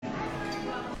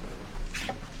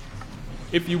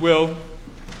If you will,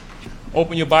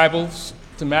 open your Bibles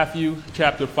to Matthew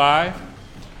chapter 5,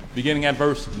 beginning at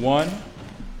verse 1,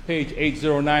 page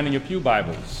 809 in your pew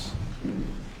Bibles.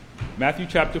 Matthew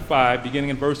chapter 5, beginning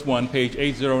in verse 1, page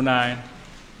 809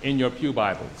 in your pew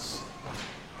Bibles.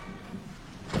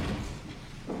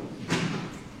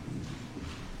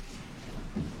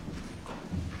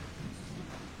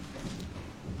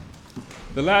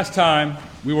 The last time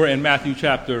we were in Matthew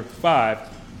chapter 5,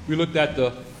 we looked at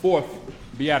the fourth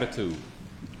beatitude.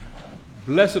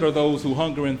 Blessed are those who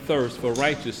hunger and thirst for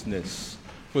righteousness,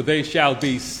 for they shall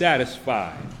be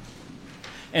satisfied.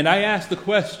 And I asked the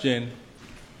question,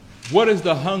 what is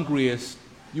the hungriest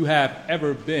you have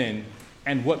ever been,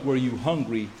 and what were you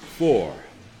hungry for?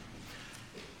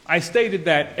 I stated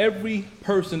that every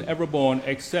person ever born,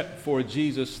 except for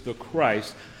Jesus the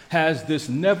Christ, has this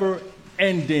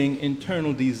never-ending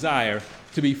internal desire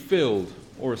to be filled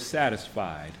or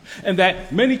satisfied, and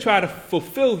that many try to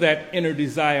fulfill that inner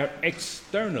desire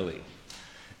externally.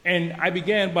 And I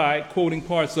began by quoting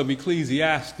parts of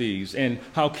Ecclesiastes and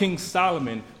how King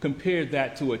Solomon compared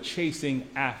that to a chasing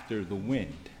after the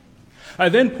wind. I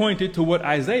then pointed to what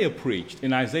Isaiah preached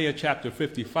in Isaiah chapter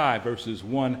 55, verses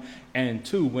 1 and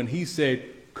 2, when he said,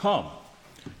 "Come,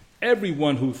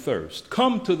 everyone who thirsts,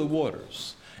 come to the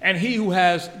waters, and he who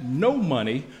has no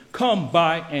money, come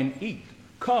buy and eat.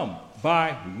 Come,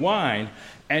 buy wine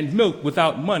and milk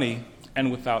without money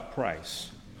and without price.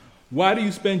 Why do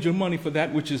you spend your money for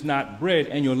that which is not bread,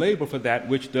 and your labor for that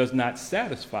which does not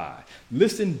satisfy?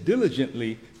 Listen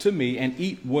diligently to me and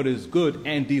eat what is good,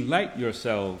 and delight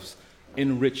yourselves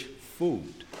in rich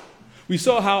food." We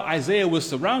saw how Isaiah was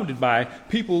surrounded by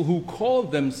people who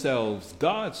called themselves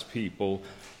God's people,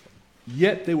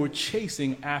 yet they were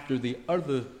chasing after the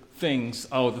other things,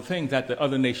 or the things that the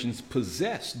other nations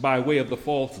possessed by way of the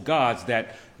false gods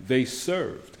that they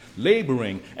served,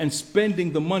 laboring and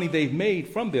spending the money they've made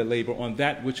from their labor on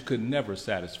that which could never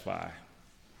satisfy.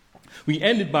 We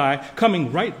ended by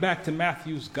coming right back to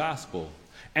Matthew's gospel,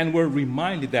 and we're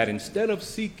reminded that instead of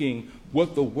seeking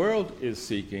what the world is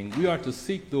seeking, we are to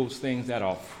seek those things that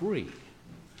are free.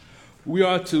 We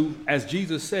are to, as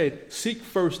Jesus said, seek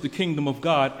first the kingdom of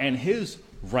God and his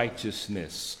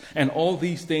righteousness, and all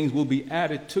these things will be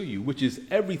added to you, which is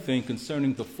everything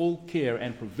concerning the full care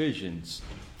and provisions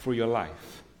for your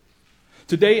life.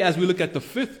 Today, as we look at the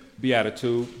fifth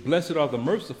beatitude, blessed are the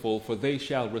merciful, for they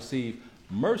shall receive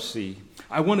mercy,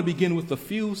 I want to begin with a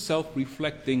few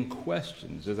self-reflecting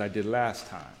questions, as I did last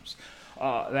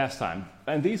time.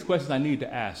 And these questions I need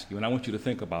to ask you, and I want you to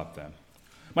think about them.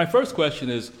 My first question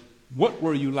is, what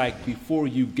were you like before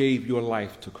you gave your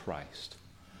life to Christ?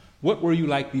 What were you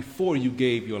like before you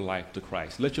gave your life to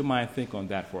Christ? Let your mind think on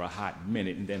that for a hot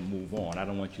minute and then move on. I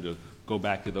don't want you to go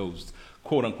back to those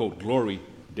quote-unquote glory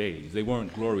days. They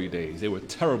weren't glory days. They were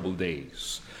terrible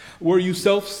days. Were you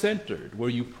self-centered? Were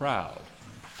you proud?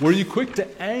 Were you quick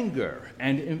to anger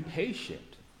and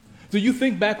impatient? Do you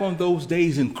think back on those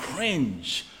days and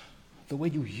cringe the way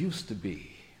you used to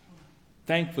be?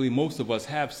 Thankfully, most of us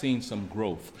have seen some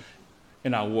growth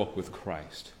in our walk with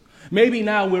Christ. Maybe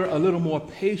now we're a little more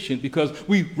patient because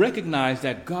we recognize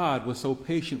that God was so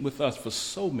patient with us for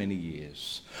so many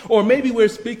years. Or maybe we're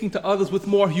speaking to others with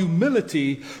more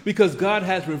humility because God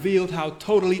has revealed how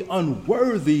totally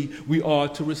unworthy we are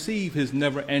to receive his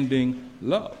never-ending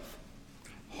love.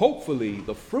 Hopefully,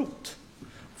 the fruit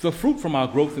from our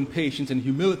growth in patience and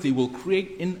humility will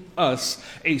create in us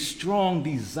a strong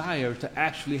desire to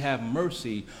actually have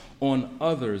mercy on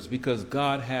others, because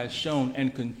God has shown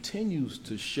and continues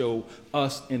to show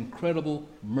us incredible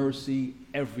mercy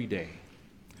every day.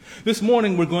 This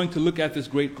morning, we're going to look at this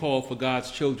great call for God's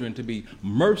children to be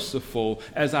merciful,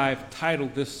 as I've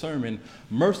titled this sermon,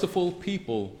 Merciful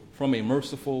People from a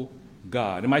Merciful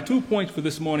God. And my 2 points for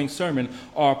this morning's sermon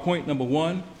are point number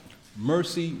 1,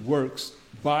 mercy works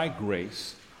by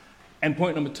grace, and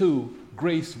point number 2,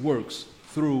 grace works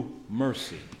through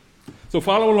mercy. So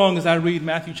follow along as I read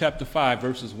Matthew chapter 5,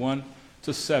 verses 1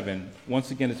 to 7. Once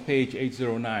again, it's page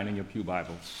 809 in your pew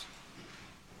Bibles.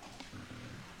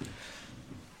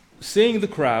 Seeing the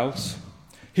crowds,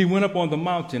 he went up on the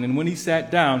mountain, and when he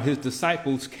sat down, his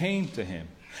disciples came to him.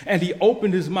 And he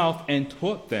opened his mouth and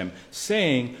taught them,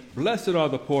 saying, Blessed are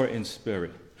the poor in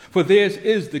spirit, for theirs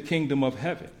is the kingdom of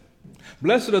heaven.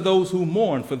 Blessed are those who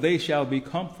mourn, for they shall be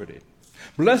comforted.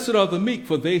 Blessed are the meek,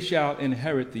 for they shall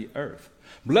inherit the earth.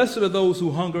 Blessed are those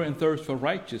who hunger and thirst for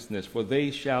righteousness, for they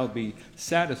shall be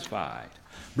satisfied.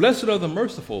 Blessed are the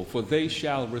merciful, for they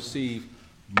shall receive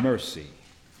mercy.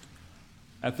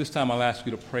 At this time, I'll ask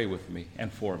you to pray with me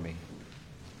and for me.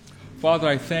 Father,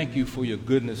 I thank you for your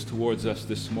goodness towards us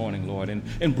this morning, Lord,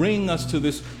 and bringing us to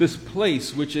this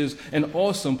place, which is an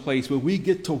awesome place where we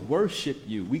get to worship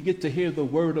you. We get to hear the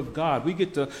word of God. We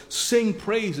get to sing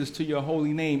praises to your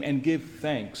holy name and give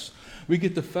thanks. We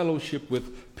get to fellowship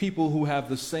with people who have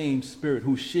the same spirit,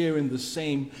 who share in the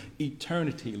same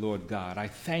eternity, Lord God. I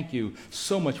thank you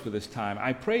so much for this time.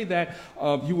 I pray that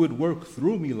you would work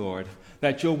through me, Lord,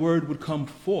 that your word would come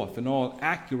forth in all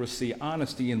accuracy,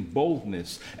 honesty, and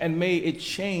boldness, and may it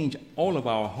change all of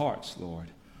our hearts, Lord.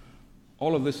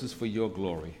 All of this is for your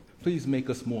glory. Please make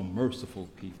us more merciful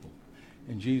people.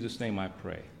 In Jesus' name I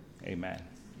pray. Amen.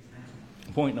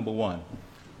 Point number 1,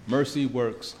 mercy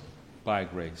works by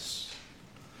grace.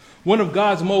 One of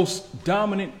God's most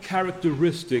dominant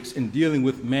characteristics in dealing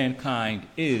with mankind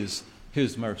is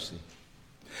his mercy.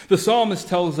 The psalmist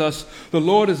tells us, the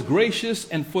Lord is gracious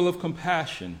and full of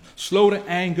compassion, slow to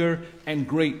anger and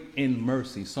great in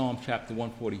mercy. Psalm chapter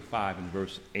 145 and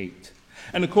verse 8.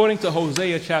 And according to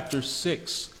Hosea chapter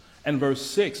 6 and verse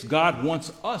 6, God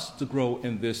wants us to grow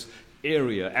in this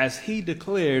area, as he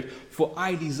declared, for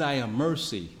I desire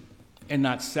mercy and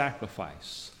not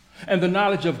sacrifice, and the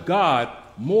knowledge of God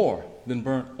more than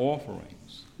burnt offerings.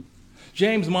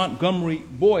 James Montgomery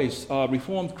Boyce,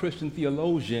 Reformed Christian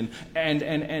theologian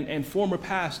and former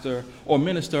pastor or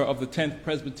minister of the 10th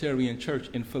Presbyterian Church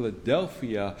in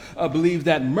Philadelphia, believes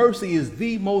that mercy is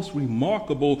the most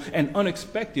remarkable and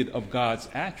unexpected of God's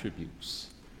attributes.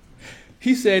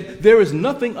 He said, there is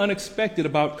nothing unexpected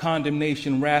about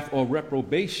condemnation, wrath, or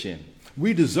reprobation.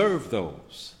 We deserve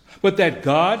those. But that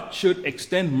God should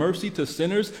extend mercy to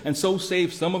sinners and so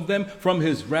save some of them from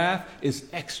his wrath is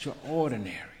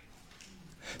extraordinary.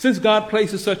 Since God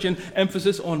places such an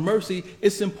emphasis on mercy,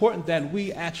 it's important that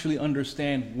we actually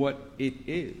understand what it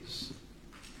is.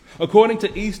 According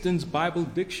to Easton's Bible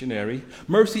Dictionary,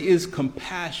 mercy is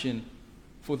compassion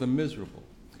for the miserable.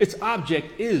 Its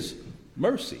object is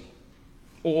mercy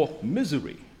or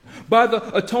misery. By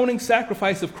the atoning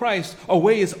sacrifice of Christ, a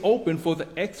way is open for the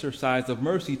exercise of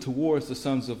mercy towards the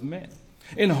sons of men,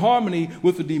 in harmony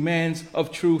with the demands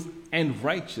of truth and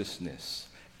righteousness.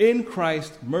 In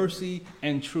Christ, mercy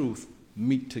and truth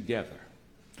meet together.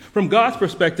 From God's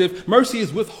perspective, mercy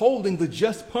is withholding the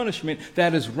just punishment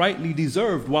that is rightly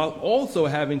deserved, while also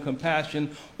having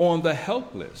compassion on the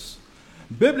helpless.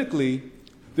 Biblically,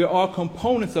 there are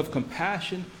components of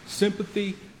compassion,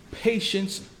 sympathy,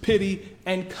 patience, pity,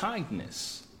 and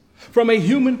kindness. From a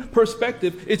human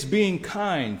perspective, it's being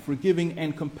kind, forgiving,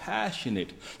 and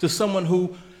compassionate to someone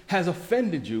who has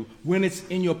offended you when it's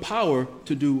in your power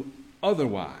to do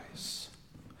otherwise.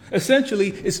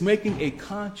 Essentially, it's making a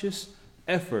conscious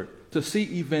effort to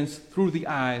see events through the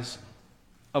eyes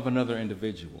of another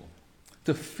individual,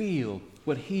 to feel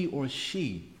what he or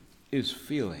she is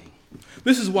feeling.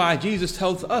 This is why Jesus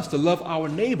tells us to love our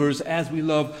neighbors as we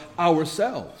love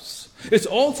ourselves. It's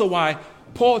also why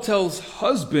Paul tells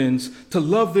husbands to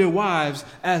love their wives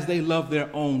as they love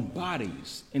their own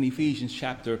bodies in Ephesians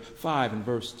chapter 5 and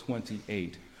verse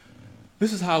 28.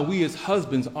 This is how we as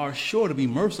husbands are sure to be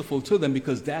merciful to them,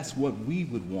 because that's what we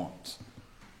would want.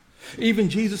 Even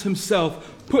Jesus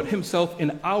himself put himself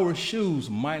in our shoes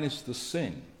minus the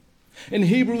sin. In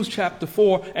Hebrews chapter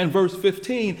 4 and verse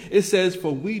 15, it says,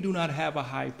 for we do not have a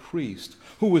high priest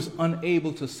who is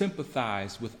unable to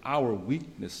sympathize with our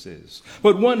weaknesses,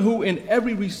 but one who in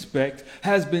every respect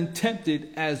has been tempted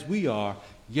as we are,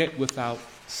 yet without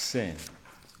sin.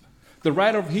 The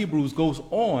writer of Hebrews goes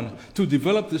on to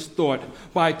develop this thought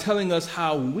by telling us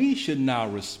how we should now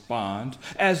respond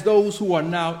as those who are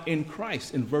now in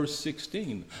Christ in verse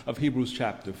 16 of Hebrews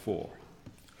chapter 4.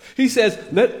 He says,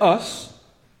 let us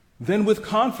then with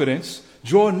confidence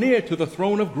draw near to the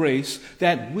throne of grace,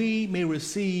 that we may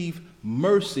receive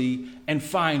mercy and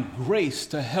find grace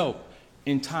to help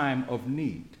in time of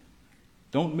need.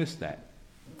 Don't miss that.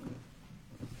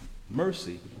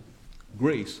 Mercy,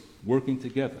 grace, working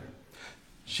together.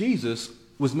 Jesus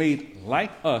was made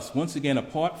like us, once again,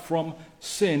 apart from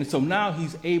sin. So now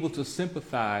he's able to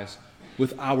sympathize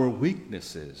with our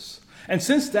weaknesses. And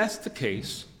since that's the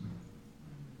case,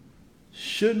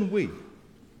 shouldn't we,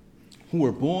 who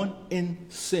were born in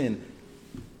sin,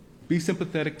 be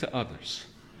sympathetic to others?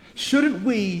 Shouldn't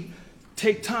we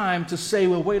take time to say,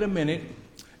 well, wait a minute,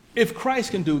 if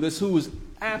Christ can do this, who is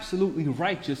absolutely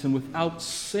righteous and without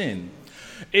sin,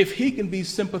 if he can be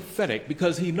sympathetic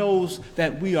because he knows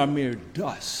that we are mere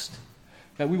dust,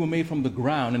 that we were made from the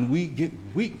ground and we get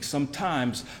weak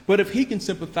sometimes, but if he can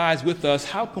sympathize with us,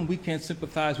 how come we can't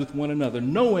sympathize with one another,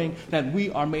 knowing that we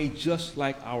are made just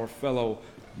like our fellow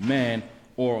man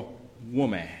or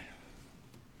woman?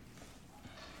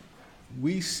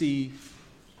 We see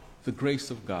the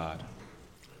grace of God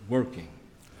working.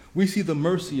 We see the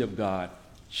mercy of God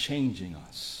changing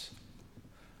us.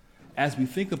 As we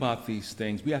think about these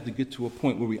things, we have to get to a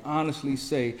point where we honestly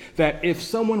say that if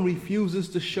someone refuses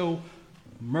to show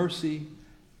mercy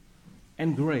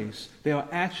and grace, they are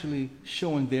actually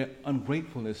showing their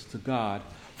ungratefulness to God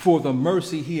for the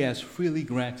mercy he has freely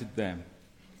granted them.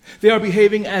 They are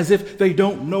behaving as if they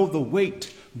don't know the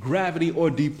weight, gravity, or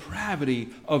depravity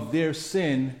of their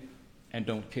sin and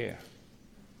don't care.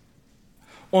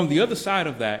 On the other side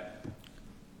of that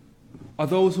are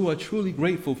those who are truly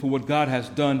grateful for what God has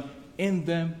done in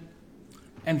them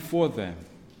and for them.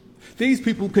 These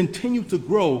people continue to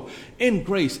grow in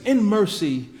grace, in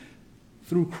mercy,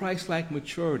 through Christ-like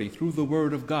maturity, through the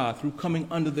Word of God, through coming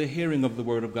under the hearing of the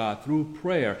Word of God, through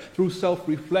prayer, through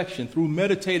self-reflection, through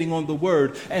meditating on the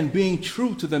Word and being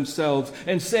true to themselves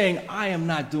and saying, I am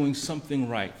not doing something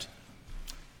right.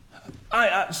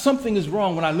 Something is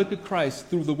wrong when I look at Christ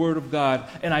through the Word of God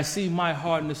and I see my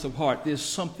hardness of heart. There's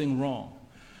something wrong.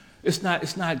 It's not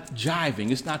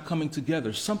jiving. It's not coming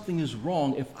together. Something is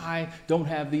wrong if I don't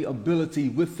have the ability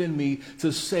within me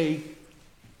to say,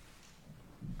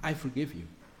 I forgive you.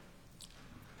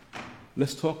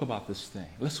 Let's talk about this thing.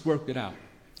 Let's work it out.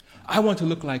 I want to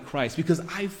look like Christ because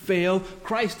I failed.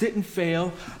 Christ didn't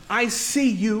fail. I see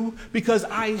you because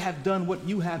I have done what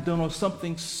you have done or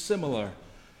something similar.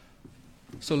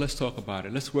 So let's talk about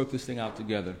it. Let's work this thing out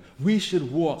together. We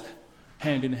should walk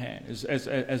hand in hand.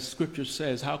 As Scripture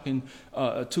says, how can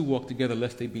two walk together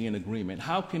lest they be in agreement?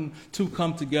 How can two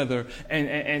come together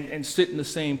and sit in the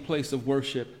same place of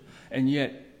worship and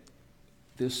yet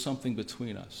there's something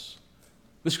between us?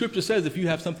 The Scripture says if you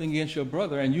have something against your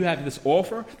brother and you have this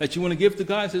offer that you want to give to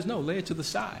God, it says, no, lay it to the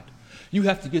side. You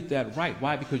have to get that right.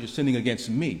 Why? Because you're sinning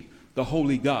against me, the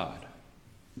holy God.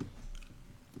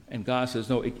 And God says,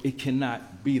 no, it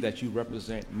cannot be that you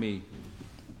represent me.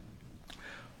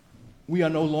 We are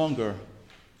no longer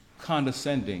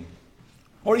condescending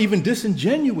or even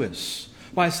disingenuous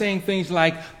by saying things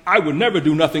like, I would never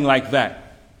do nothing like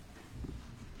that.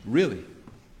 Really?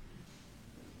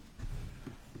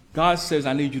 God says,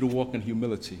 I need you to walk in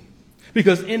humility.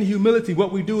 Because in humility,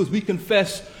 what we do is we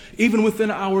confess, even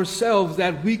within ourselves,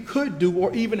 that we could do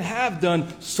or even have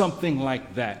done something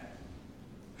like that.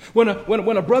 When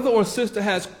a brother or sister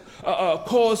has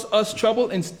caused us trouble,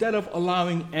 instead of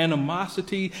allowing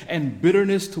animosity and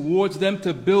bitterness towards them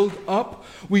to build up,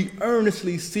 we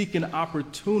earnestly seek an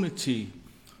opportunity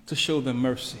to show them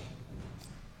mercy.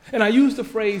 And I use the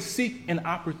phrase seek an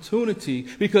opportunity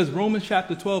because Romans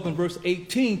chapter 12 and verse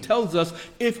 18 tells us,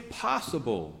 if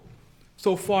possible,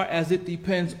 so far as it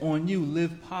depends on you,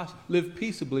 live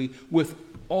peaceably with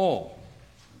all.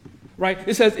 Right?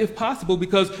 It says, if possible,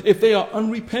 because if they are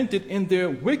unrepentant in their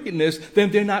wickedness,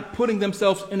 then they're not putting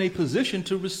themselves in a position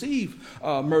to receive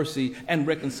mercy and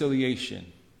reconciliation.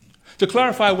 To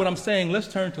clarify what I'm saying, let's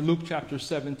turn to Luke chapter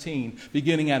 17,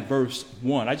 beginning at verse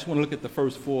 1. I just want to look at the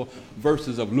first 4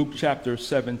 verses of Luke chapter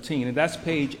 17, and that's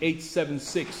page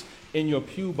 876 in your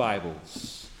pew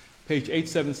Bibles. Page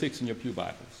 876 in your pew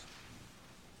Bibles.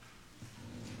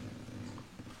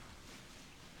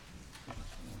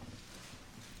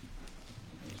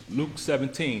 Luke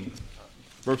 17,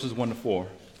 verses 1 to 4.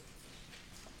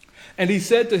 And he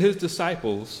said to his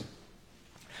disciples,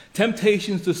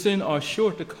 temptations to sin are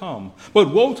sure to come,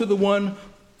 but woe to the one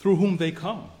through whom they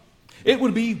come. It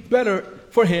would be better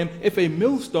for him if a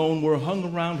millstone were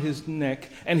hung around his neck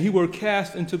and he were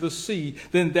cast into the sea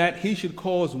than that he should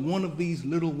cause one of these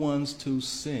little ones to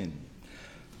sin.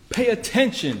 Pay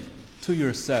attention to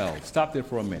yourselves. Stop there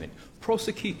for a minute.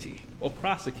 Prosecute or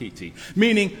prosecute,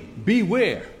 meaning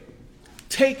beware.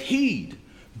 Take heed.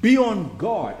 Be on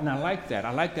guard. And I like that.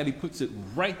 I like that he puts it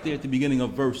right there at the beginning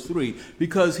of verse 3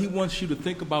 because he wants you to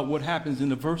think about what happens in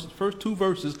the first 2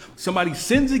 verses. Somebody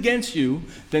sins against you,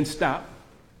 then stop.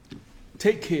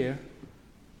 Take care.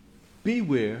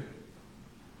 Beware.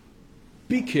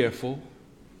 Be careful.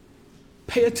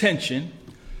 Pay attention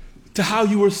to how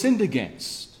you were sinned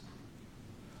against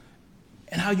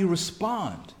and how you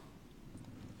respond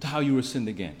to how you were sinned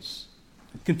against.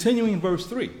 Continuing in verse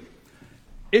 3.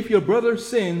 If your brother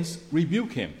sins,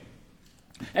 rebuke him.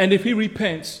 And if he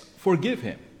repents, forgive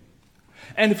him.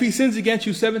 And if he sins against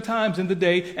you 7 times in the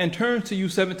day and turns to you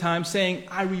 7 times saying,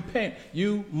 I repent,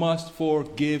 you must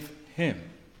forgive him.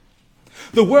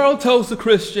 The world tells the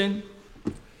Christian,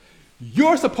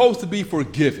 you're supposed to be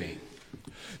forgiving.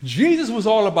 Jesus was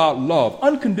all about love,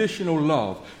 unconditional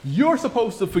love. You're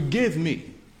supposed to forgive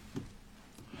me.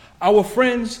 Our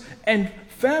friends and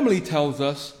family tells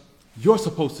us, you're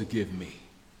supposed to give me.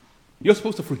 You're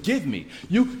supposed to forgive me.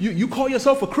 You call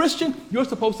yourself a Christian, you're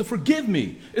supposed to forgive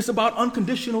me. It's about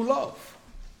unconditional love.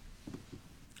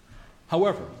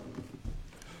 However,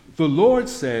 the Lord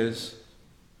says,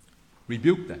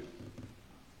 rebuke them.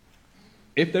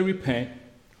 If they repent,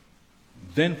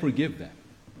 then forgive them.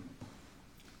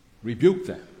 Rebuke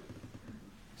them.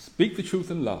 Speak the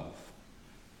truth in love.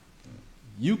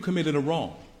 You committed a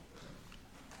wrong.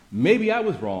 Maybe I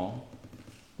was wrong,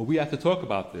 but we have to talk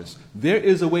about this. There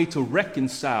is a way to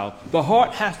reconcile. The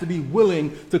heart has to be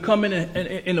willing to come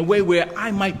in a way where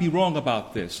I might be wrong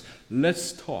about this.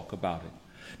 Let's talk about it.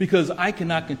 Because I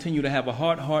cannot continue to have a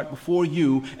hard heart before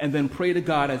you and then pray to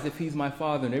God as if he's my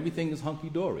father and everything is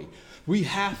hunky-dory. We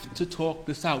have to talk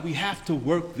this out. We have to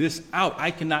work this out. I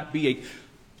cannot be a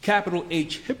capital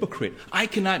H hypocrite. I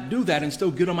cannot do that and still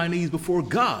get on my knees before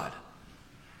God,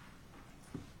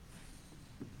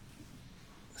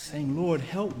 saying, Lord,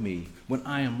 help me when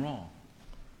I am wrong.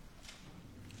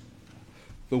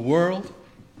 The world,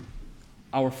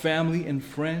 our family and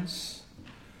friends,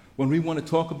 when we want to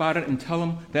talk about it and tell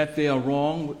them that they are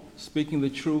wrong, speaking the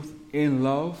truth in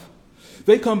love,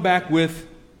 they come back with,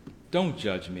 don't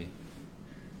judge me.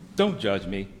 Don't judge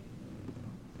me.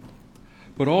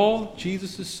 But all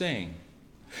Jesus is saying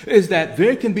is that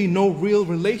there can be no real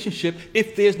relationship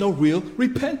if there's no real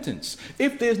repentance.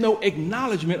 If there's no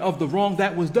acknowledgement of the wrong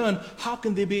that was done, how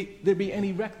can there be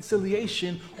any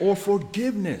reconciliation or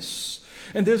forgiveness?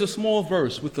 And there's a small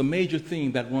verse with a major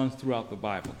theme that runs throughout the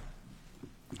Bible.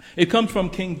 It comes from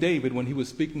King David when he was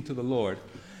speaking to the Lord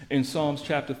in Psalms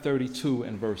chapter 32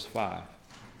 and verse 5.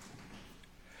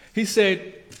 He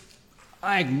said,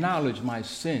 I acknowledge my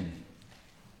sin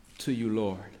to you,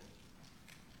 Lord,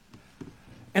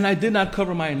 and I did not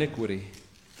cover my iniquity.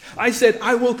 I said,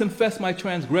 I will confess my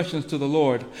transgressions to the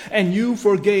Lord, and you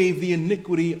forgave the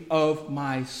iniquity of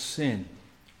my sin.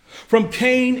 From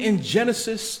Cain in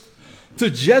Genesis to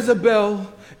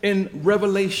Jezebel in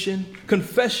Revelation,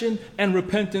 confession and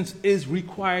repentance is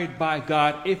required by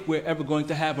God if we're ever going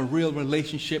to have a real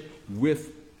relationship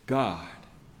with God.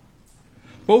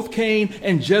 Both Cain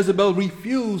and Jezebel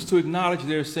refused to acknowledge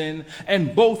their sin,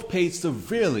 and both paid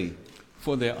severely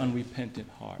for their unrepentant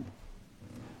heart.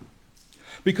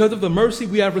 Because of the mercy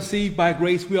we have received by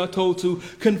grace, we are told to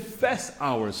confess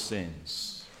our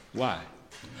sins. Why?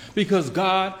 Because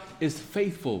God is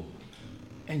faithful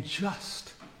and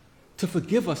just to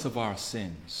forgive us of our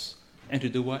sins and to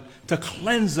do what? To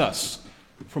cleanse us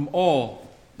from all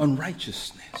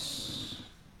unrighteousness.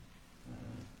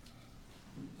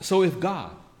 So if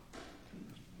God,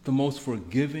 the most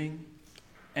forgiving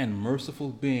and merciful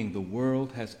being the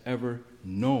world has ever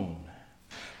known,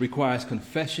 requires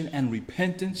confession and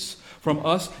repentance from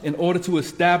us in order to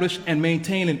establish and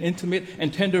maintain an intimate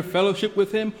and tender fellowship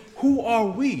with him, who are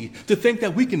we to think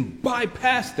that we can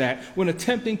bypass that when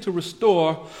attempting to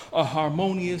restore a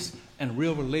harmonious and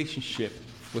real relationship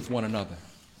with one another?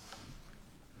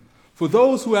 For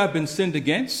those who have been sinned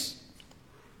against,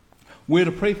 we're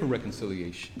to pray for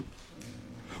reconciliation.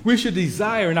 We should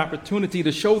desire an opportunity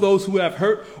to show those who have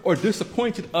hurt or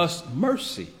disappointed us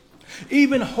mercy,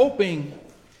 even hoping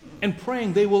and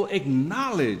praying they will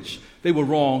acknowledge they were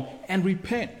wrong and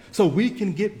repent so we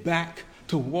can get back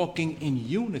to walking in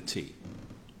unity.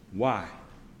 Why?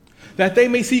 That they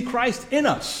may see Christ in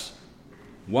us.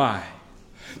 Why?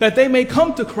 That they may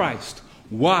come to Christ.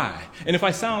 Why? And if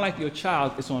I sound like your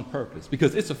child, it's on purpose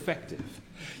because it's effective.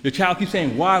 Your child keeps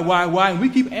saying, why? And we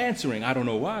keep answering. I don't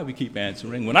know why we keep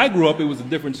answering. When I grew up, it was a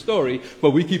different story,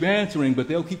 but we keep answering, but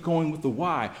they'll keep going with the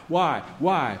why.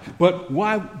 But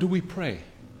why do we pray?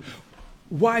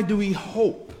 Why do we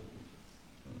hope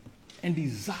and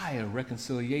desire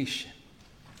reconciliation?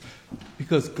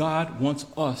 Because God wants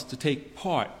us to take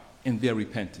part in their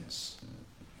repentance.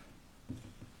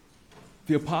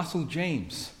 The Apostle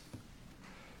James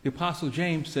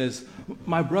says,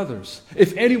 my brothers,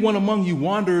 if anyone among you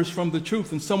wanders from the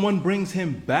truth and someone brings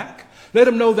him back, let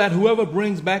him know that whoever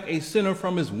brings back a sinner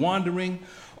from his wandering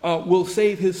will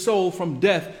save his soul from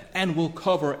death and will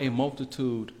cover a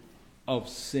multitude of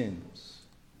sins.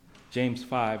 James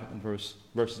 5 and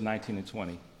verses 19 and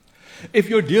 20. If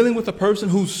you're dealing with a person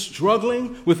who's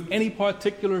struggling with any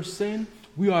particular sin,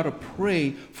 we ought to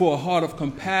pray for a heart of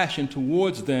compassion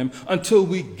towards them until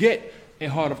we get a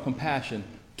heart of compassion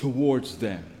towards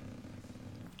them,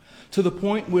 to the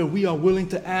point where we are willing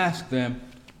to ask them,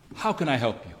 how can I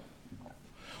help you?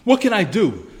 What can I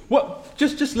do?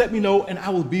 Just let me know and I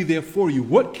will be there for you.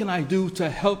 What can I do to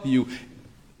help you?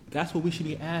 That's what we should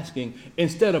be asking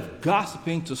instead of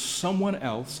gossiping to someone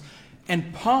else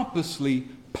and pompously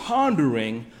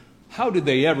pondering, how did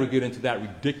they ever get into that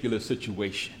ridiculous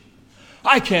situation?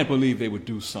 I can't believe they would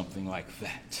do something like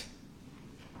that.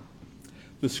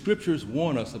 The scriptures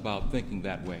warn us about thinking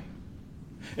that way.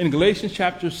 In Galatians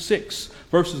chapter 6,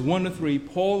 verses 1 to 3,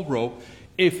 Paul wrote,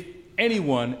 "If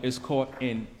anyone is caught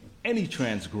in any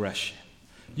transgression,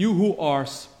 you who are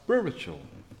spiritual,"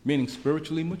 meaning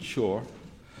spiritually mature,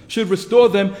 "should restore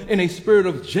them in a spirit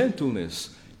of gentleness.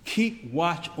 Keep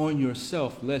watch on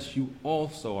yourself, lest you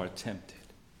also are tempted.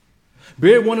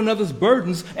 Bear one another's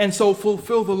burdens, and so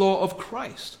fulfill the law of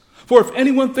Christ. For if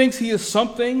anyone thinks he is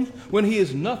something when he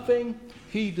is nothing,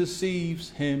 he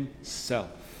deceives himself."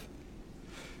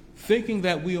 Thinking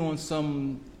that we're on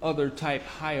some other type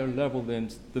higher level than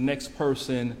the next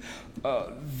person,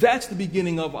 that's the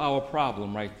beginning of our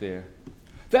problem right there.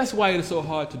 That's why it is so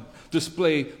hard to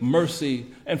display mercy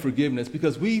and forgiveness,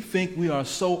 because we think we are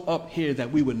so up here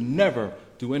that we would never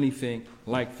do anything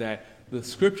like that. The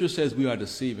scripture says we are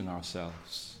deceiving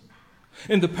ourselves.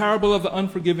 In the parable of the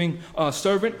unforgiving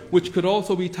servant, which could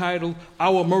also be titled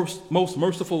 "Our Most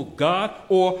Merciful God,"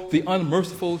 or "The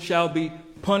Unmerciful Shall Be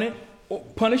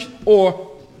Punished,"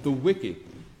 or "The Wicked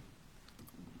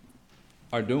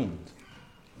Are Doomed,"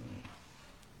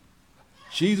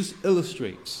 Jesus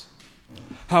illustrates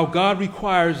how God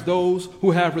requires those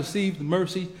who have received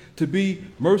mercy to be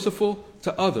merciful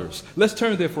to others. Let's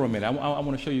turn there for a minute. I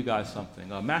want to show you guys something.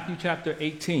 Matthew chapter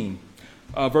 18,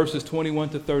 verses 21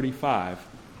 to 35,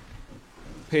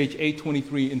 page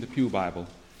 823 in the Pew Bible.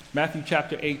 Matthew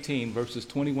chapter 18, verses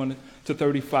 21 to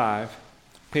 35,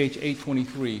 page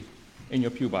 823 in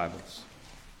your Pew Bibles.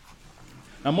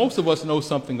 Now, most of us know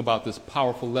something about this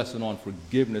powerful lesson on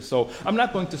forgiveness, so I'm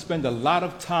not going to spend a lot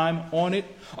of time on it,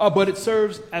 but it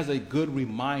serves as a good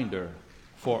reminder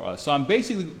for us. So I'm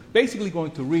basically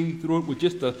going to read through it with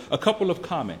just a couple of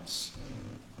comments.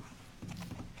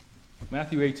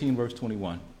 Matthew 18, verse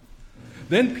 21.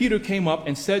 "Then Peter came up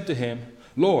and said to him,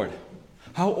 'Lord,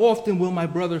 how often will my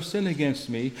brother sin against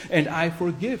me, and I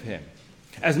forgive him?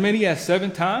 As many as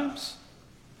 7 times?'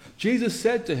 Jesus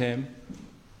said to him,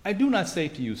 'I do not say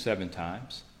to you 7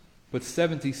 times, but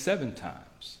 77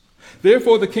 times.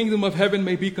 Therefore the kingdom of heaven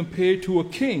may be compared to a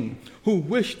king who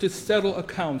wished to settle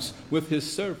accounts with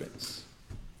his servants.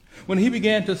 When he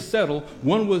began to settle,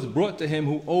 one was brought to him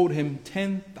who owed him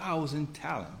 10,000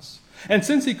 talents. And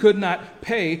since he could not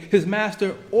pay, his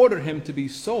master ordered him to be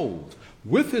sold,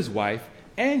 with his wife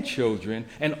and children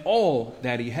and all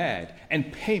that he had,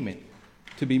 and payment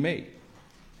to be made.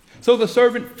 So the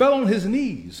servant fell on his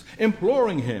knees,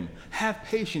 imploring him, 'Have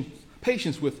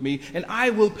patience with me, and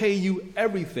I will pay you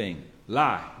everything.'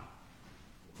 Lie.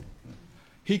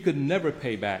 He could never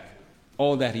pay back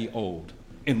all that he owed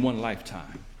in one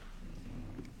lifetime.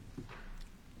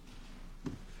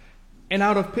 And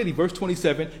out of pity," verse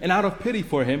 27, "and out of pity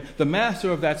for him, the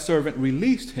master of that servant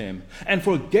released him and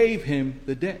forgave him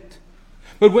the debt.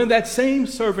 But when that same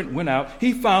servant went out,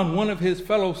 he found one of his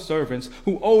fellow servants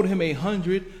who owed him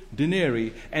 100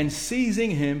 denarii, and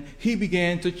seizing him, he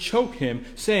began to choke him,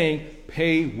 saying,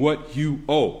 'Pay what you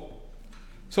owe.'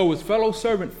 So his fellow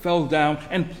servant fell down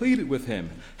and pleaded with him,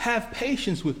 'Have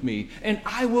patience with me, and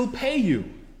I will pay you.'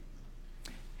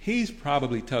 He's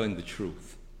probably telling the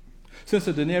truth. Since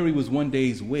a denarii was 1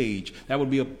 day's wage, that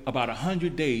would be about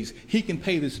 100 days. He can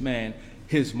pay this man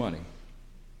his money.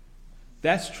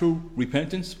 That's true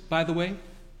repentance, by the way.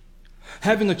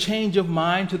 Having a change of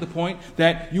mind to the point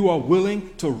that you are willing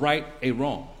to right a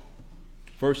wrong.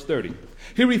 Verse 30.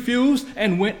 He refused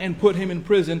and went and put him in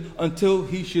prison until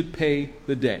he should pay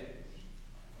the debt.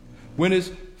 When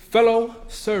his fellow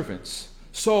servants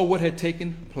saw what had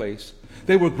taken place,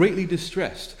 they were greatly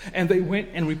distressed, and they went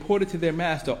and reported to their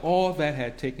master all that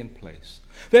had taken place.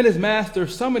 Then his master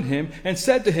summoned him and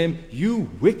said to him,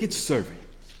 'You wicked servant,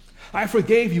 I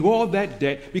forgave you all that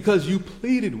debt because you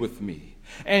pleaded with me.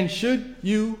 And should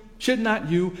not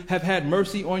you have had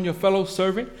mercy on your fellow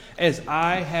servant as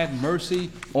I had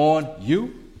mercy on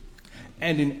you?'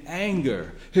 And in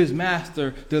anger, his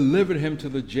master delivered him to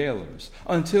the jailers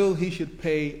until he should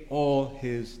pay all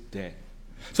his debt.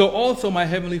 So also my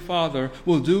heavenly Father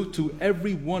will do to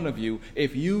every one of you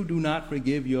if you do not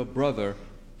forgive your brother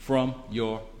from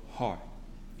your heart."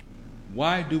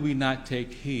 Why do we not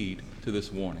take heed to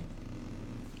this warning?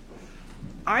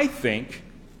 I think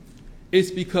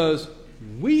it's because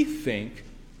we think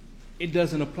it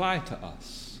doesn't apply to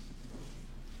us.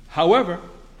 However,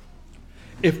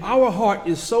 if our heart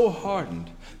is so hardened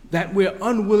that we're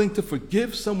unwilling to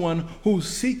forgive someone who's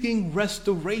seeking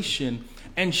restoration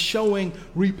and showing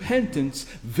repentance,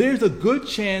 there's a good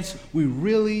chance we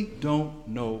really don't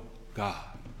know God.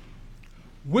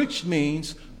 Which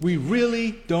means we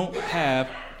really don't have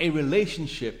a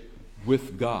relationship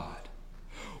with God.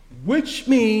 Which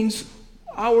means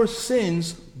our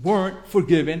sins weren't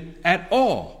forgiven at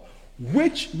all,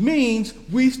 which means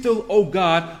we still owe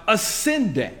God a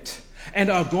sin debt and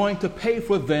are going to pay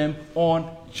for them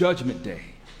on Judgment Day.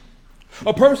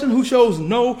 A person who shows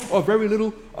no or very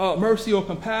little mercy or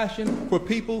compassion for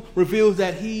people reveals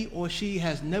that he or she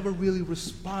has never really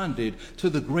responded to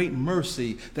the great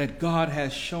mercy that God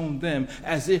has shown them,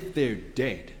 as if they're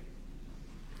dead.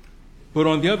 But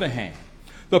on the other hand,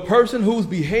 the person whose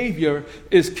behavior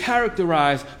is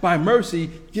characterized by mercy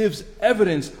gives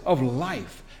evidence of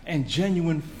life and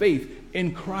genuine faith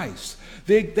in Christ.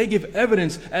 They give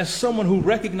evidence as someone who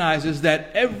recognizes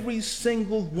that every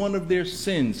single one of their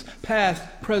sins, past,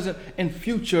 present, and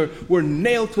future, were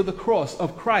nailed to the cross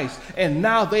of Christ, and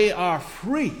now they are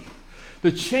free.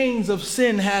 The chains of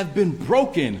sin have been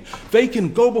broken. They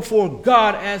can go before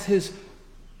God as his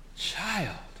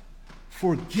child,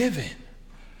 forgiven.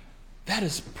 That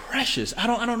is precious. I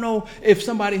don't know if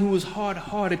somebody who is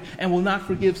hard-hearted and will not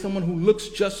forgive someone who looks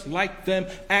just like them,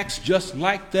 acts just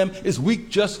like them, is weak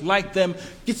just like them,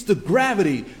 gets the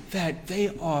gravity that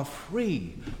they are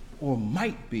free or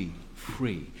might be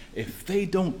free. If they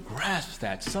don't grasp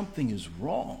that, something is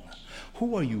wrong.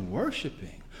 Who are you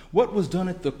worshiping? What was done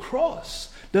at the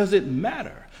cross? Does it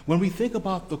matter? When we think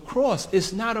about the cross,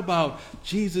 it's not about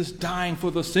Jesus dying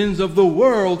for the sins of the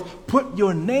world. Put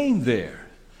your name there.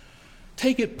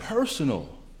 Take it personal.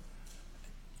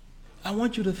 I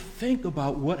want you to think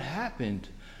about what happened.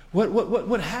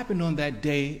 What happened on that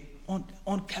day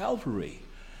on Calvary.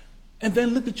 And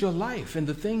then look at your life and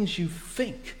the things you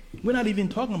think. We're not even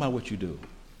talking about what you do.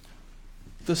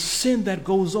 The sin that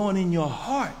goes on in your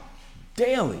heart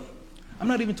daily. I'm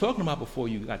not even talking about before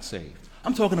you got saved.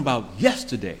 I'm talking about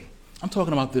yesterday. I'm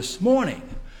talking about this morning.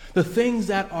 The things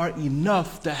that are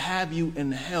enough to have you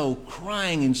in hell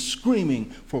crying and screaming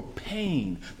for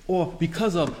pain, or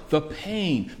because of the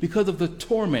pain, because of the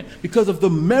torment, because of the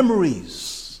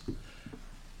memories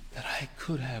that I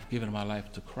could have given my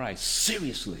life to Christ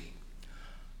seriously,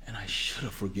 and I should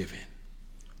have forgiven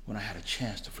when I had a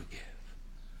chance to forgive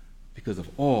because of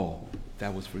all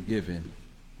that was forgiven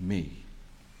me.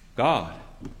 God,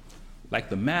 like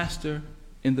the master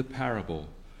in the parable,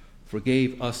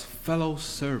 forgave us fellow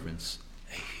servants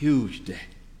a huge debt.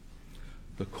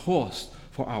 The cost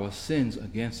for our sins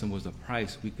against him was a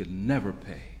price we could never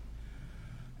pay,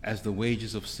 as the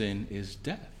wages of sin is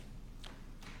death.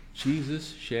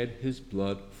 Jesus shed his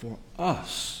blood for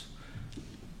us.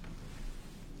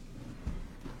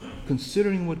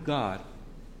 Considering what God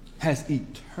has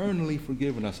eternally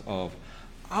forgiven us of,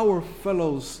 our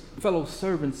fellow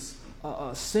servants'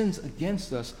 sins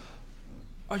against us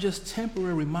are just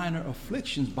temporary minor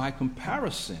afflictions by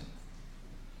comparison.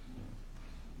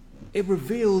 It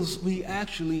reveals we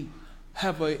actually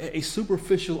have a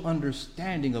superficial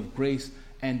understanding of grace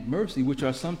and mercy, which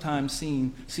are sometimes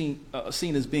seen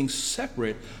as being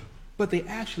separate, but they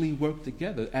actually work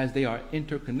together as they are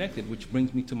interconnected, which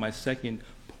brings me to my second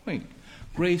point.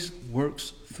 Grace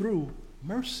works through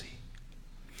mercy.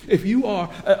 If you are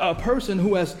a person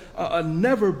who has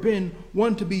never been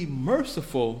one to be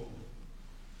merciful,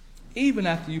 even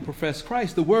after you profess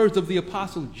Christ, the words of the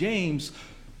Apostle James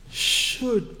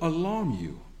should alarm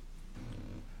you.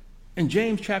 In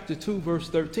James chapter 2, verse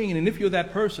 13, and if you're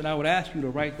that person, I would ask you to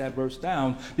write that verse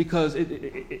down because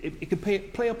it could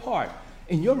play a part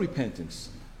in your repentance.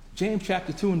 James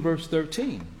chapter 2 and verse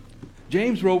 13.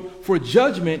 James wrote, "For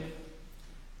judgment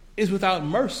is without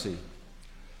mercy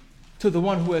to the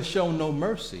one who has shown no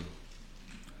mercy.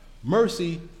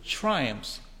 Mercy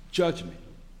triumphs judgment."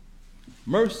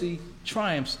 Mercy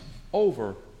triumphs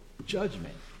over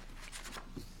judgment.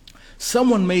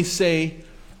 Someone may say,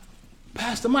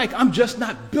 "Pastor Mike, I'm just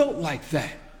not built like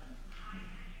that.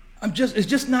 It's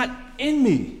just not in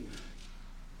me.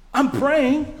 I'm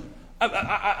praying.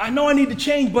 I know I need to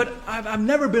change, but I've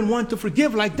never been one to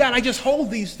forgive like that. I just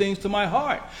hold these things to my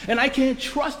heart, and I can't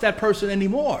trust that person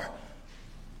anymore."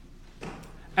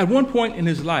 At one point in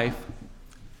his life,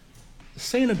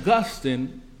 St.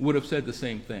 Augustine would have said the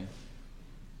same thing.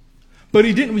 But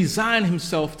he didn't resign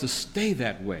himself to stay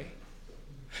that way.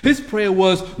 His prayer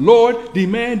was, "Lord,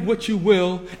 demand what you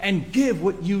will and give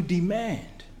what you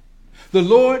demand." The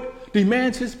Lord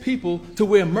demands his people to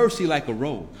wear mercy like a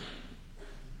robe.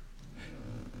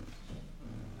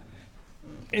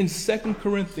 In 2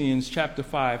 Corinthians chapter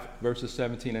 5, verses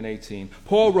 17 and 18,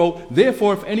 Paul wrote,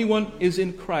 "Therefore, if anyone is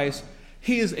in Christ,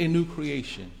 he is a new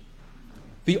creation.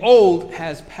 The old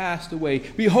has passed away.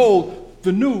 Behold,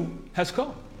 the new has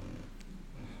come."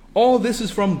 All this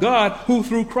is from God, who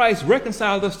through Christ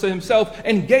reconciled us to himself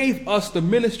and gave us the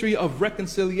ministry of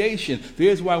reconciliation.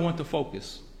 There's where I want to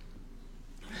focus.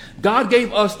 God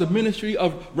gave us the ministry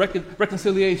of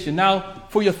reconciliation. Now,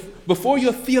 before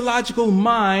your theological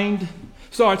mind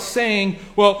starts saying,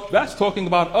 well, that's talking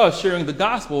about us sharing the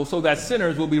gospel so that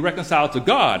sinners will be reconciled to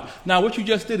God. Now, what you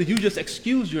just did is you just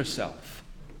excused yourself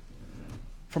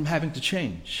from having to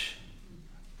change.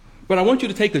 But I want you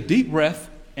to take a deep breath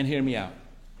and hear me out.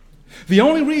 The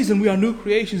only reason we are new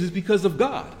creations is because of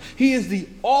God. He is the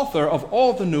author of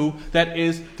all the new that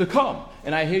is to come.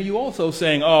 And I hear you also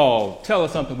saying, oh, tell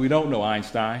us something we don't know,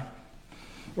 Einstein.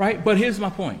 Right? But here's my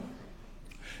point.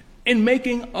 In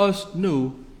making us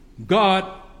new, God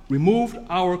removed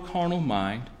our carnal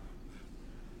mind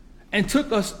and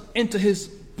took us into his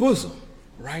bosom,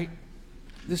 right?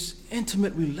 This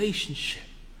intimate relationship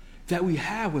that we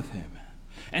have with him.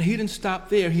 And he didn't stop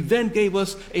there. He then gave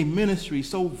us a ministry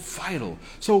so vital,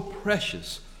 so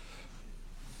precious.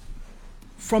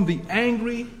 From the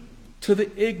angry to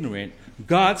the ignorant,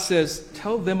 God says,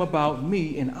 tell them about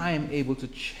me, and I am able to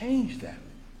change them.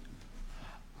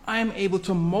 I am able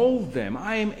to mold them.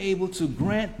 I am able to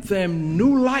grant them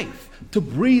new life, to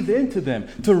breathe into them,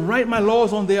 to write my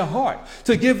laws on their heart,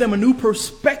 to give them a new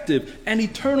perspective, an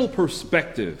eternal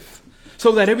perspective.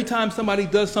 So that every time somebody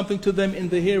does something to them in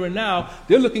the here and now,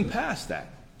 they're looking past that.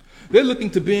 They're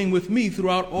looking to being with me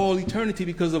throughout all eternity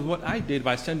because of what I did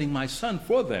by sending my son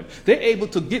for them. They're able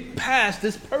to get past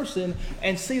this person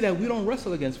and see that we don't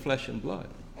wrestle against flesh and blood.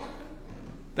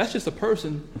 That's just a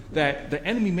person that the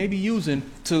enemy may be using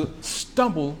to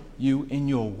stumble you in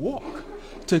your walk,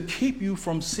 to keep you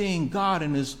from seeing God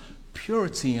in his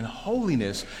purity and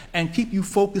holiness, and keep you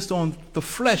focused on the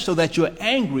flesh so that you're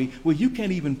angry where you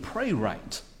can't even pray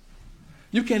right.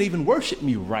 You can't even worship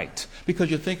me right because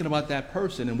you're thinking about that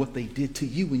person and what they did to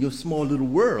you in your small little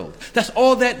world. That's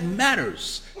all that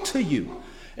matters to you.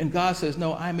 And God says,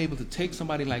 no, I'm able to take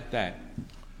somebody like that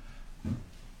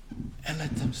and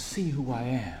let them see who I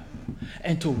am,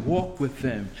 and to walk with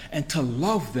them and to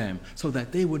love them so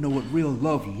that they would know what real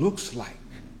love looks like.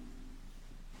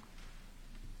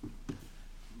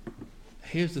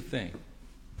 Here's the thing.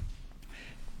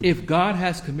 If God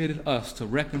has committed us to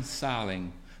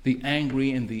reconciling the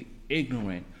angry and the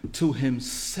ignorant to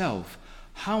himself,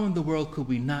 how in the world could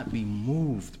we not be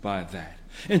moved by that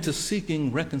into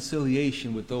seeking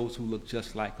reconciliation with those who look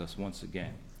just like us once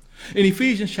again? In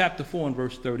Ephesians chapter 4 and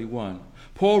verse 31,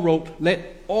 Paul wrote,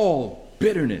 let all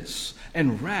bitterness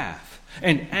and wrath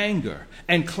and anger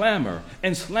and clamor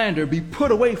and slander be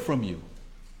put away from you,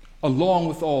 along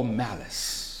with all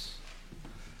malice.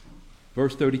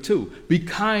 Verse 32, be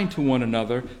kind to one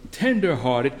another,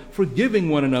 tender-hearted, forgiving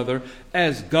one another,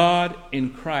 as God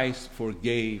in Christ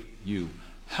forgave you.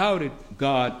 How did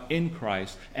God in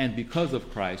Christ and because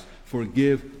of Christ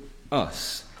forgive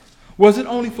us? Was it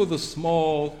only for the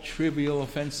small, trivial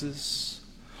offenses?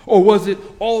 Or was it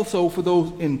also for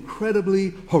those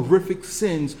incredibly horrific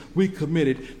sins we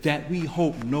committed that we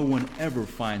hope no one ever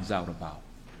finds out about?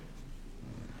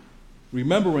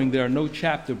 Remembering there are no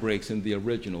chapter breaks in the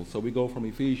original. So we go from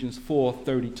Ephesians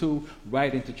 4:32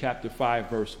 right into chapter 5,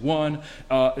 verse 1.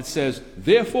 It says,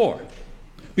 therefore,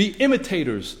 be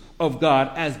imitators of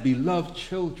God as beloved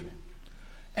children,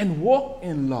 and walk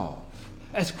in love,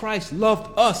 as Christ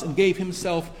loved us and gave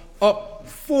himself up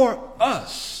for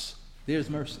us. There's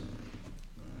mercy.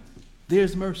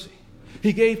 There's mercy.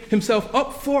 He gave himself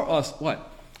up for us,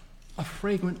 what? A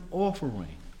fragrant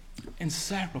offering and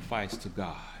sacrifice to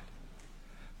God.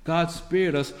 God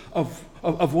spared us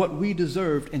of what we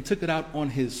deserved and took it out on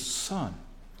his son.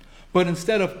 But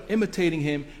instead of imitating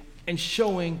him and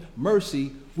showing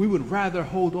mercy, we would rather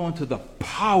hold on to the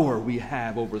power we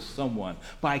have over someone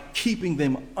by keeping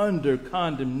them under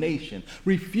condemnation,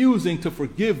 refusing to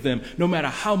forgive them no matter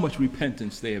how much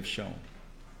repentance they have shown.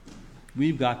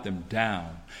 We've got them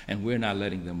down and we're not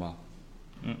letting them up.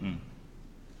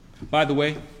 By the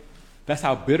way, that's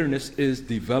how bitterness is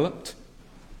developed,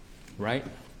 right?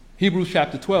 Hebrews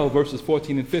chapter 12, verses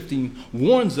 14 and 15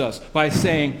 warns us by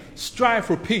saying, strive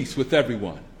for peace with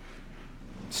everyone.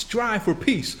 Strive for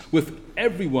peace with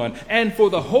everyone and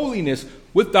for the holiness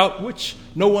without which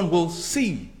no one will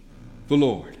see the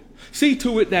Lord. See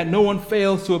to it that no one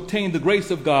fails to obtain the grace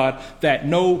of God, that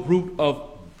no root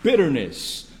of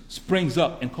bitterness springs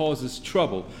up and causes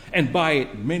trouble, and by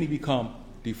it many become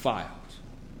defiled.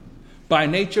 By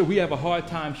nature, we have a hard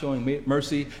time showing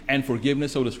mercy and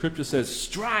forgiveness, so the scripture says,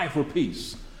 strive for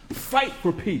peace, fight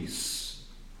for peace.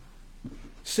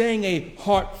 Saying a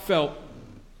heartfelt,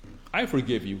 I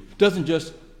forgive you, doesn't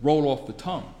just roll off the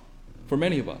tongue for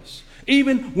many of us.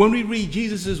 Even when we read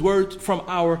Jesus' words from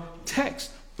our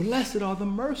text, blessed are the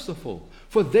merciful,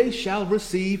 for they shall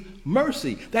receive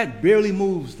mercy. That barely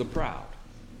moves the proud.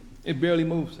 It barely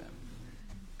moves them.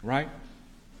 right?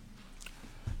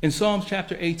 In Psalms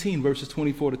chapter 18, verses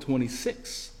 24 to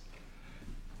 26,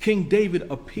 King David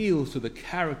appeals to the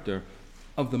character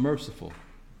of the merciful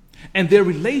and their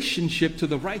relationship to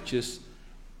the righteous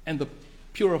and the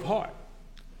pure of heart,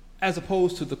 as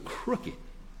opposed to the crooked.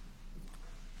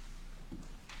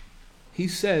 He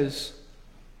says,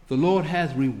 "The Lord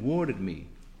has rewarded me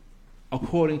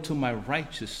according to my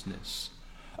righteousness,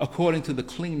 according to the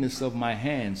cleanness of my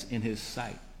hands in his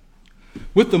sight."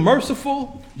 With the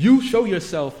merciful, you show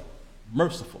yourself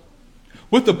merciful.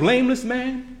 With the blameless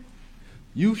man,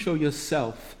 you show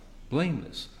yourself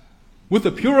blameless. With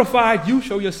the purified, you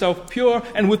show yourself pure.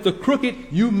 And with the crooked,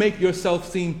 you make yourself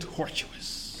seem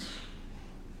tortuous.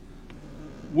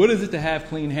 What is it to have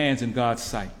clean hands in God's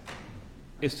sight?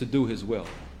 It's to do his will.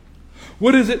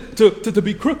 What is it to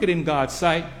be crooked in God's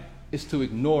sight? It's to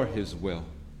ignore his will.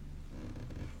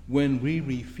 When we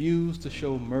refuse to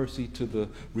show mercy to the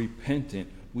repentant,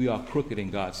 we are crooked in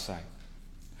God's sight.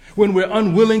 When we're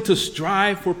unwilling to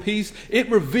strive for peace, it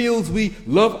reveals we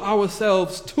love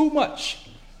ourselves too much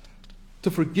to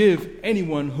forgive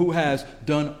anyone who has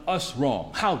done us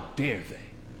wrong. How dare they?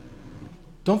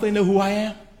 Don't they know who I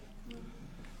am?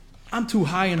 I'm too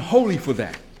high and holy for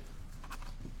that.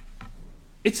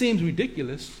 It seems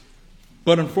ridiculous,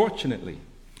 but unfortunately,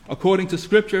 according to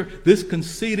Scripture, this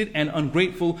conceited and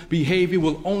ungrateful behavior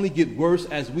will only get worse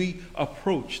as we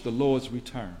approach the Lord's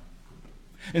return.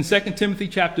 In 2 Timothy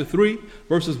chapter 3,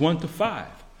 verses 1 to 5,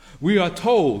 we are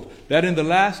told that in the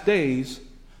last days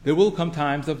there will come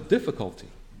times of difficulty.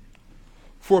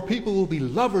 For people will be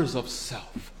lovers of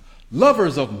self,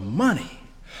 lovers of money,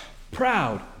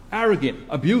 proud, arrogant,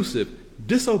 abusive,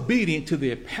 disobedient to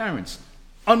their parents,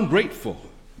 ungrateful,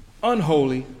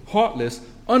 unholy, heartless,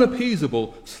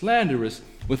 unappeasable, slanderous,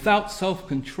 without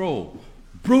self-control,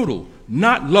 brutal,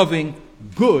 not loving,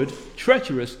 good,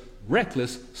 treacherous,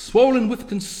 reckless, swollen with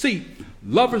conceit,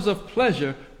 lovers of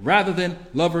pleasure rather than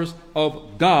lovers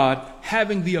of God,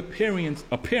 having the appearance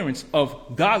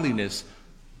of godliness,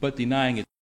 but denying it.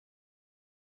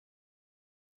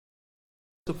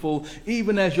 Merciful,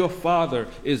 even as your Father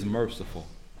is merciful.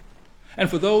 And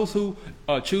for those who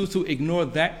choose to ignore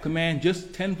that command,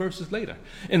 just 10 verses later,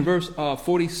 in verse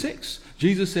 46,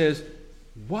 Jesus says,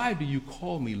 "Why do you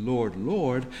call me Lord,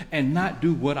 Lord, and not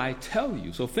do what I tell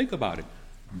you?" So think about it.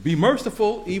 Be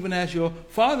merciful, even as your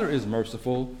Father is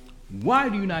merciful. Why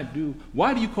do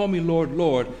you call me Lord,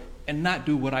 Lord, and not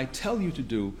do what I tell you to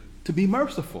do to be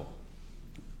merciful?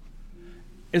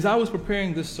 As I was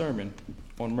preparing this sermon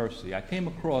on mercy, I came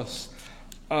across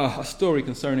a story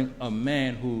concerning a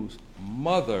man whose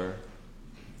mother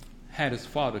had his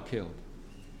father killed.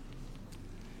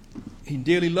 He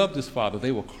dearly loved his father.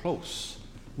 They were close,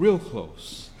 real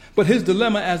close. But his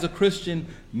dilemma as a Christian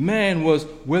man was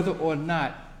whether or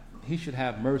not he should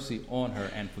have mercy on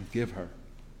her and forgive her.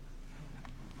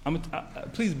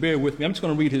 Please bear with me. I'm just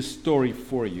going to read his story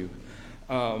for you.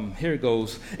 Here it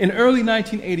goes. In early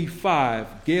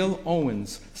 1985, Gail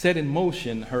Owens set in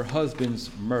motion her husband's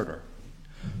murder.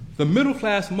 The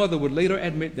middle-class mother would later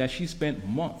admit that she spent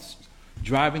months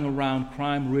driving around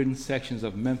crime-ridden sections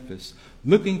of Memphis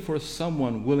looking for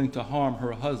someone willing to harm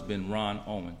her husband, Ron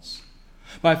Owens.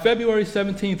 By February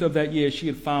 17th of that year, she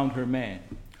had found her man,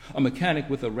 a mechanic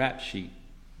with a rap sheet.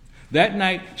 That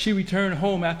night, she returned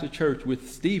home after church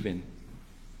with Stephen,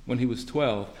 when he was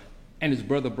 12, and his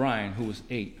brother Brian, who was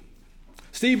 8.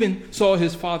 Stephen saw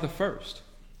his father first.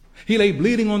 He lay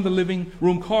bleeding on the living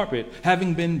room carpet,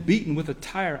 having been beaten with a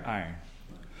tire iron.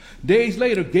 Days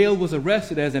later, Gail was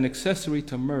arrested as an accessory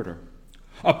to murder.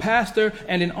 A pastor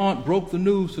and an aunt broke the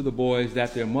news to the boys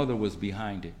that their mother was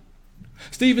behind it.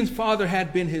 Stephen's father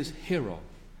had been his hero.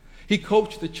 He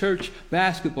coached the church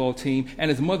basketball team, and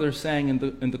his mother sang in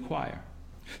the choir.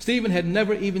 Stephen had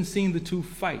never even seen the two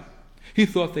fight. He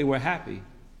thought they were happy.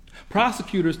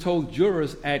 Prosecutors told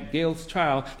jurors at Gail's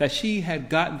trial that she had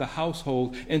gotten the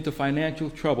household into financial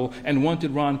trouble and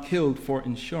wanted Ron killed for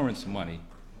insurance money.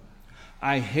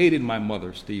 "I hated my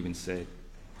mother," Stephen said.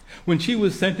 When she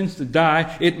was sentenced to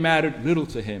die, it mattered little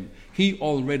to him. He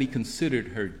already considered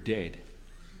her dead.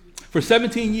 For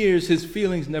 17 years, his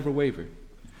feelings never wavered.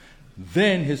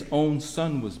 Then his own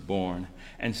son was born,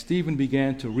 and Stephen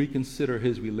began to reconsider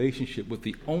his relationship with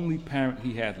the only parent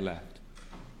he had left.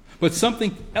 But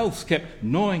something else kept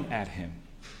gnawing at him.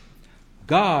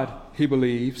 God, he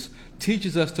believes,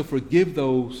 teaches us to forgive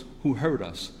those who hurt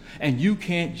us, and you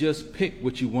can't just pick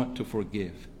what you want to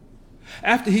forgive.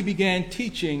 After he began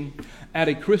teaching at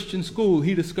a Christian school,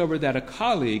 he discovered that a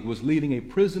colleague was leading a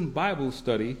prison Bible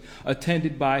study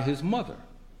attended by his mother.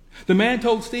 The man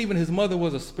told Stephen his mother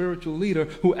was a spiritual leader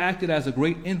who acted as a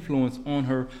great influence on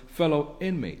her fellow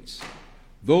inmates.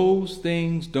 Those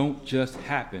things don't just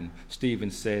happen,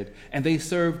 Stephen said, and they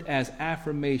served as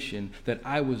affirmation that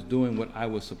I was doing what I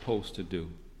was supposed to do.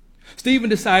 Stephen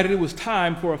decided it was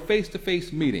time for a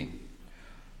face-to-face meeting.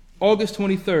 August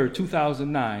 23rd,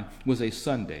 2009 was a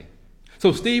Sunday.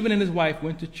 So Stephen and his wife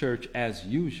went to church as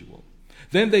usual.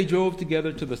 Then they drove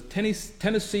together to the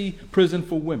Tennessee Prison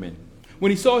for Women. When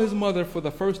he saw his mother for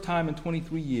the first time in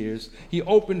 23 years, he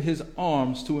opened his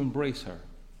arms to embrace her.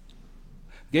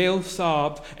 Gail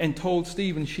sobbed and told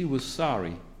Stephen she was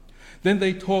sorry. Then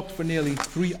they talked for nearly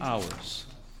 3 hours.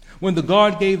 When the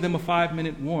guard gave them a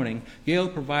 5-minute warning, Gail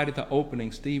provided the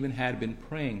opening Stephen had been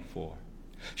praying for.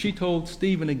 She told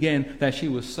Stephen again that she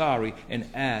was sorry and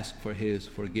asked for his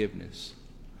forgiveness.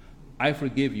 I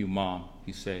forgive you, Mom,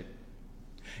 he said.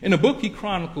 In a book he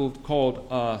chronicled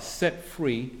called Set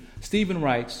Free, Stephen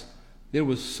writes, there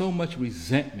was so much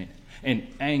resentment and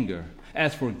anger,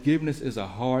 as forgiveness is a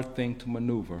hard thing to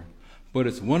maneuver. But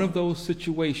it's one of those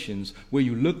situations where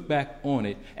you look back on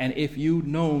it, and if you'd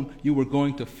known you were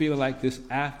going to feel like this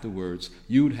afterwards,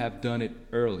 you'd have done it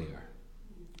earlier.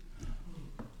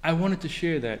 I wanted to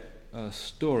share that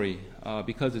story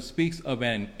because it speaks of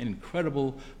an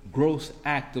incredible, gross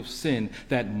act of sin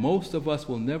that most of us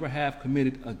will never have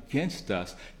committed against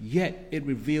us, yet it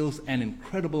reveals an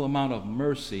incredible amount of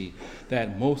mercy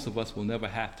that most of us will never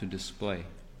have to display.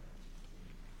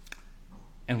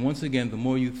 And once again, the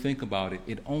more you think about it,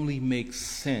 it only makes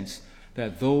sense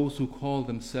that those who call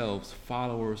themselves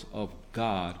followers of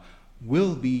God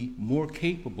will be more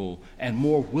capable and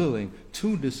more willing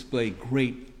to display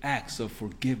great acts of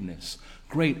forgiveness,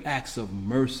 great acts of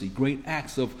mercy, great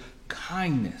acts of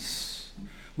kindness.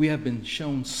 We have been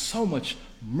shown so much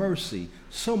mercy,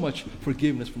 so much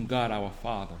forgiveness from God our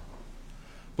Father.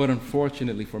 But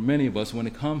unfortunately for many of us, when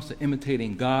it comes to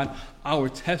imitating God, our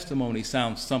testimony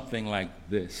sounds something like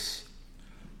this.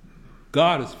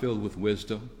 God is filled with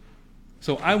wisdom,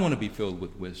 so I want to be filled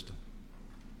with wisdom.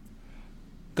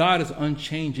 God is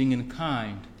unchanging and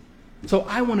kind, so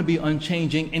I want to be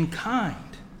unchanging and kind.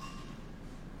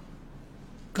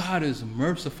 God is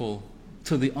merciful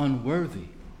to the unworthy,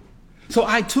 so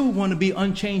I too want to be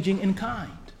unchanging and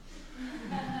kind.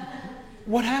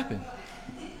 What happened?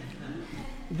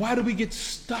 Why do we get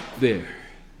stuck there?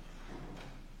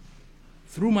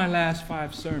 Through my last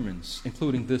 5 sermons,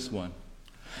 including this one,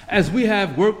 as we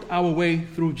have worked our way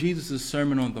through Jesus'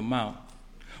 Sermon on the Mount,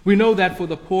 we know that for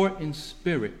the poor in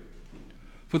spirit,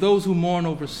 for those who mourn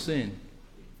over sin,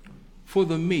 for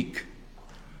the meek,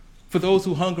 for those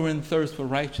who hunger and thirst for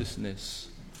righteousness,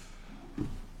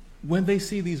 when they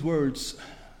see these words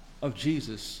of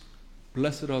Jesus,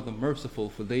 blessed are the merciful,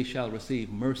 for they shall receive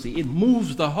mercy, it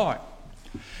moves the heart.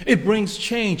 It brings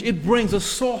change. It brings a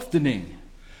softening.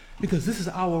 Because this is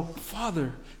our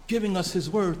Father giving us his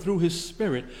word through his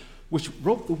Spirit, which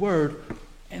wrote the word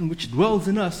and which dwells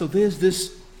in us. So there's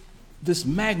this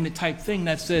magnet type thing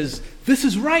that says, this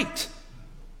is right.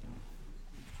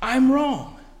 I'm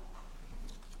wrong.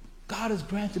 God has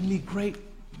granted me great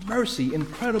mercy,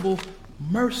 incredible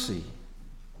mercy.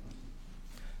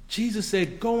 Jesus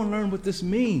said, go and learn what this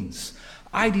means.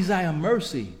 I desire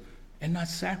mercy and not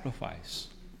sacrifice.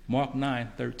 Mark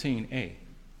 9:13a.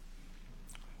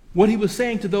 What he was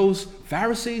saying to those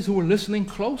Pharisees who were listening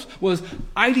close was,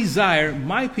 I desire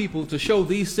my people to show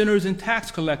these sinners and tax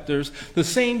collectors the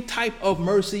same type of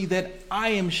mercy that I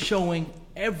am showing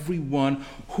everyone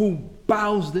who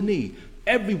bows the knee,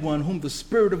 everyone whom the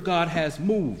Spirit of God has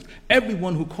moved,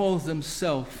 everyone who calls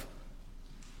themselves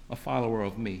a follower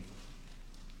of me.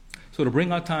 So to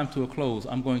bring our time to a close,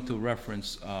 I'm going to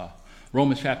reference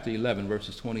Romans chapter 11,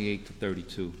 verses 28 to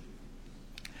 32.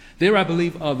 There, I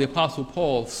believe, the Apostle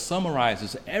Paul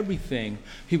summarizes everything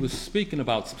he was speaking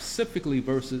about, specifically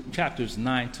chapters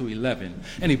 9 to 11.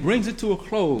 And he brings it to a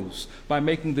close by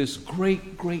making this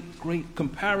great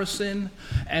comparison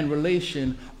and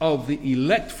relation of the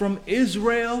elect from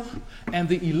Israel and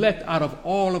the elect out of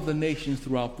all of the nations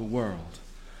throughout the world.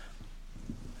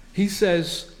 He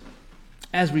says,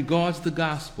 as regards the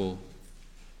gospel,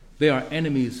 they are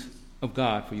enemies of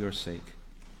God for your sake.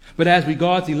 But as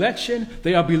regards election,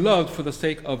 they are beloved for the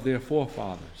sake of their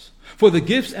forefathers. For the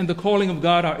gifts and the calling of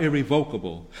God are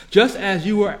irrevocable. Just as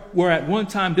you were at one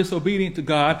time disobedient to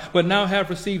God, but now have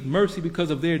received mercy because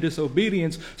of their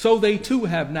disobedience, so they too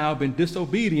have now been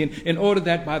disobedient, in order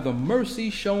that by the mercy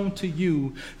shown to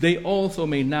you, they also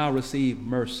may now receive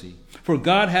mercy. For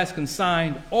God has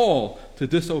consigned all to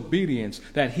disobedience,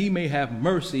 that he may have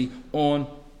mercy on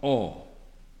all.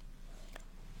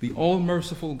 The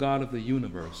all-merciful God of the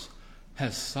universe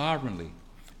has sovereignly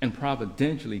and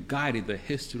providentially guided the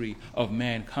history of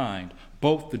mankind,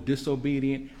 both the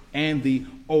disobedient and the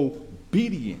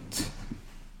obedient,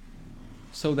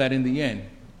 so that in the end,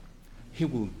 he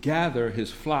will gather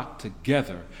his flock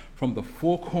together from the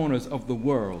four corners of the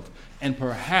world, and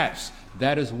perhaps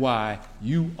that is why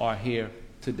you are here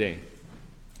today.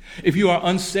 If you are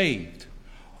unsaved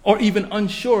or even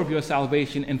unsure of your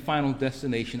salvation and final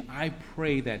destination, I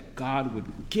pray that God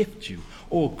would gift you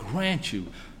or grant you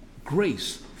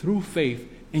grace through faith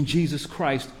in Jesus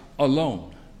Christ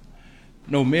alone.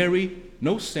 No Mary,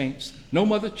 no saints, no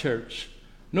mother church,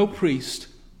 no priest,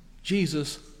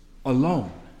 Jesus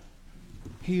alone.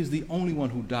 He is the only one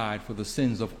who died for the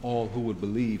sins of all who would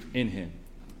believe in him.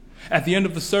 At the end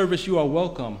of the service, you are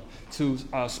welcome to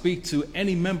speak to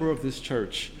any member of this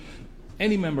church,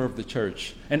 any member of the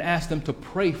church, and ask them to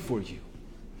pray for you,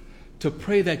 to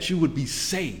pray that you would be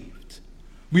saved.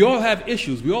 We all have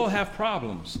issues, we all have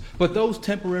problems, but those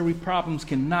temporary problems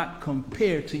cannot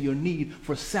compare to your need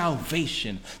for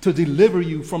salvation, to deliver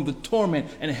you from the torment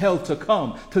and hell to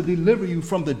come, to deliver you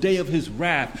from the day of his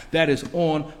wrath that is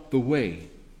on the way.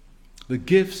 The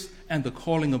gifts and the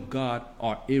calling of God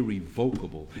are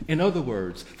irrevocable. In other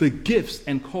words, the gifts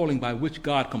and calling by which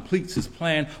God completes his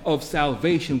plan of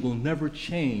salvation will never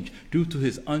change due to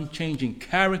his unchanging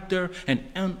character and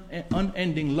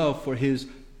unending love for his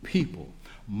people.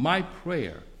 My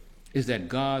prayer is that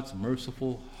God's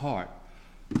merciful heart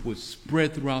would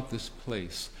spread throughout this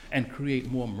place and create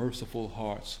more merciful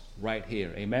hearts right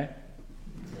here. Amen?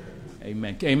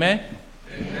 Amen. Amen?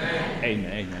 Amen.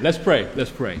 Amen. Amen. Let's pray. Let's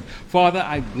pray. Father,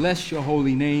 I bless your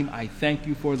holy name. I thank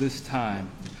you for this time.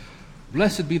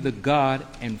 Blessed be the God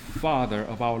and Father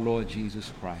of our Lord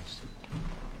Jesus Christ.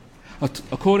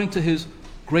 According to his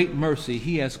great mercy,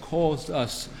 he has caused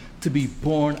us to be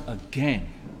born again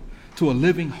to a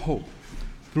living hope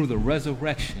through the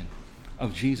resurrection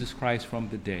of Jesus Christ from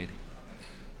the dead.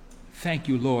 Thank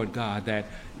you, Lord God, that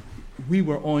we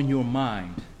were on your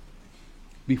mind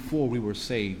before we were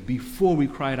saved, before we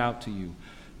cried out to you.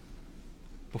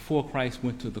 Before Christ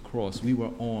went to the cross, we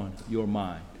were on your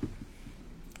mind.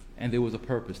 And there was a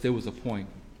purpose, there was a point.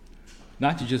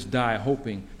 Not to just die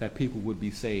hoping that people would be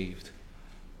saved,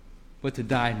 but to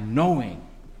die knowing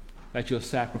that your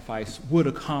sacrifice would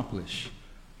accomplish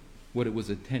what it was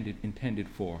intended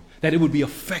for, that it would be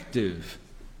effective.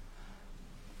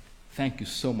 Thank you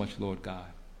so much, Lord God,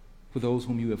 for those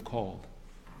whom you have called.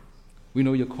 We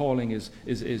know your calling is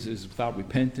without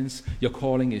repentance. Your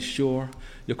calling is sure.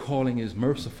 Your calling is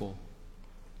merciful.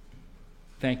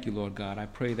 Thank you, Lord God. I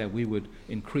pray that we would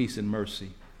increase in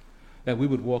mercy, that we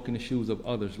would walk in the shoes of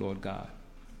others, Lord God,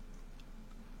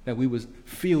 that we would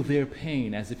feel their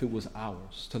pain as if it was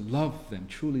ours, to love them,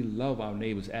 truly love our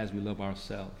neighbors as we love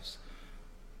ourselves,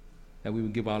 that we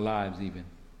would give our lives even.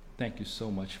 Thank you so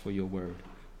much for your word.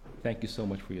 Thank you so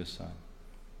much for your Son.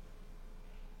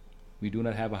 We do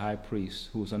not have a high priest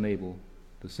who is unable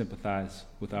to sympathize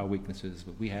with our weaknesses,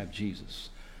 but we have Jesus,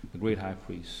 the great high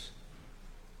priest.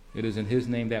 It is in his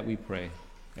name that we pray.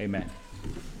 Amen.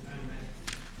 Amen.